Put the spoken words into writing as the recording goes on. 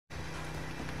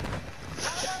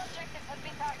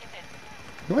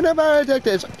What about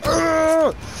detectives?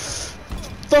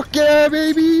 Fuck yeah,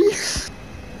 baby! It's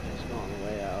on the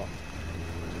way out.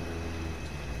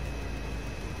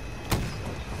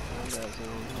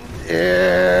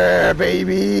 Yeah,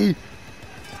 baby!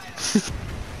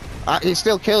 He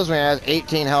still kills me and has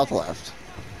 18 health left.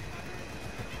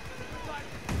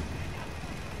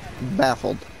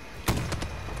 Baffled.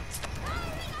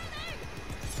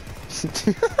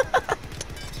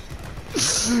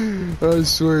 I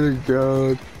swear to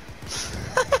God.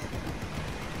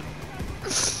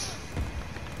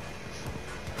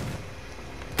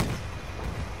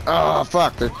 Oh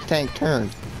fuck, the tank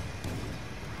turned.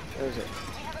 Where is it?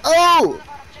 Oh!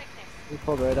 He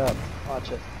pulled right up.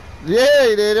 Watch it. Yeah,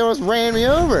 he did. It almost ran me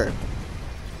over.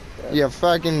 Good. You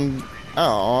fucking...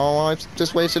 Oh, I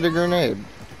just wasted a grenade.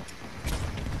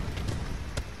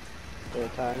 They're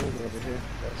attacking over here.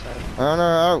 Oh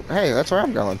no, oh, hey, that's where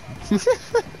I'm going.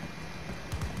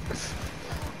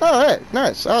 Oh, hey,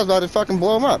 nice. I was about to fucking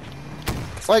blow him up.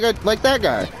 Like that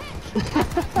guy.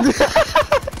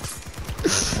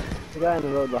 The guy on the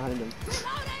road behind him.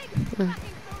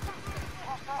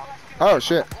 Oh,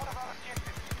 shit.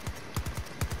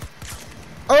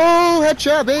 Oh,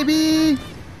 headshot, baby!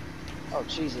 Oh,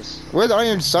 Jesus. With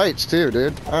iron sights, too,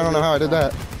 dude. I don't know how I did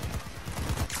that.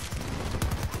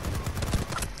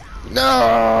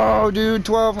 No, dude,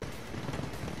 12.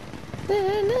 I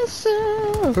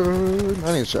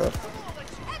need a shot.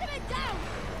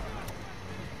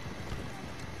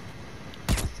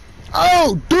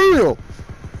 Oh, dude!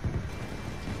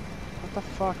 What the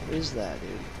fuck is that, dude?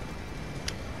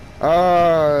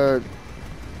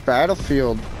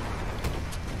 Battlefield.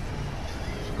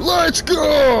 Let's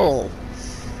go!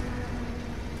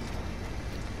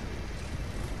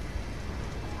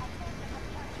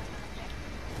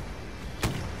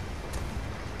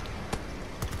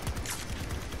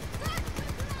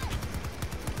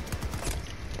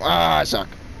 Ah, I suck.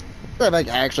 I like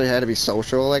actually had to be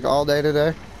social like all day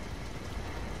today.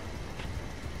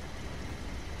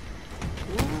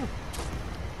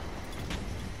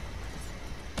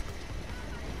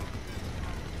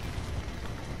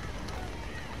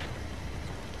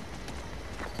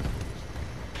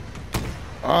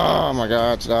 Oh my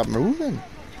God, stop moving.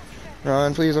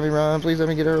 Run, please let me run. Please let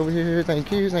me get her over here.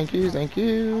 Thank you, thank you, thank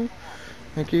you.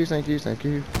 Thank you, thank you, thank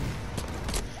you.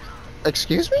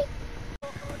 Excuse me?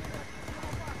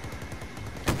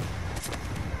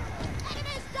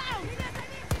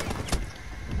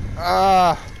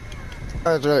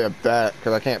 That's really a bet,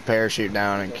 because I can't parachute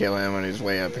down and kill him when he's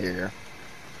way up here.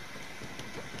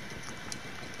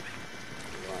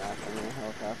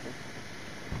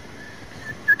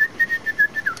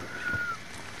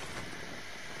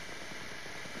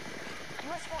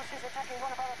 US forces attacking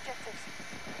one of our objectives.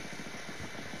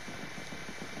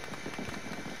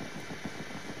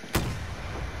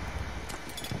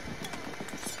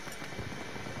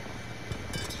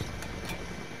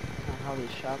 How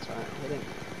these shots aren't hitting.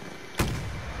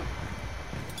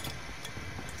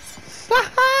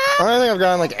 I don't think I've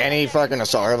gotten like any fucking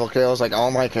assault rifle kills. Like all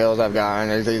my kills I've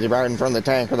gotten is either right in front of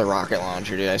the tank or the rocket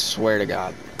launcher, dude. I swear to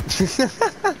God. Hey,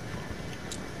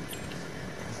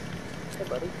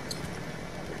 buddy.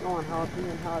 How's it going? How it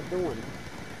doing? How it doing?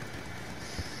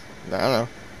 I don't know.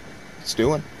 It's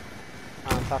doing.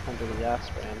 I'm talking to the gas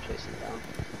spray I'm chasing down.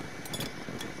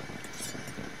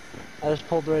 I just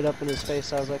pulled right up in his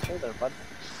face. I was like, hey there, bud.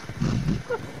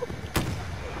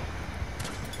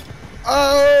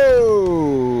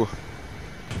 Oh!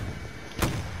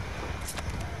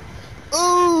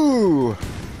 Ooh!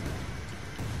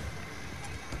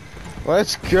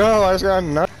 Let's go. I just got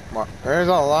enough. There's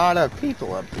a lot of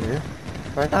people up here.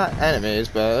 Like, not enemies,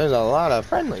 but there's a lot of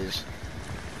friendlies.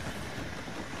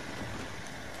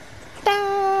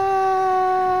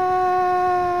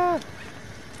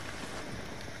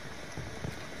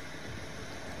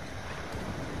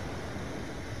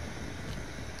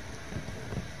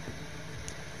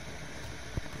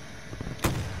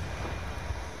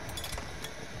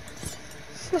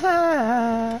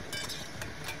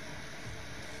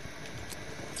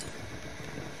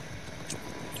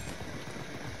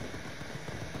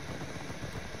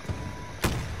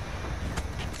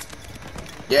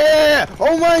 Yeah!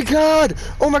 Oh my God!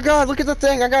 Oh my God! Look at the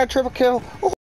thing! I got a triple kill!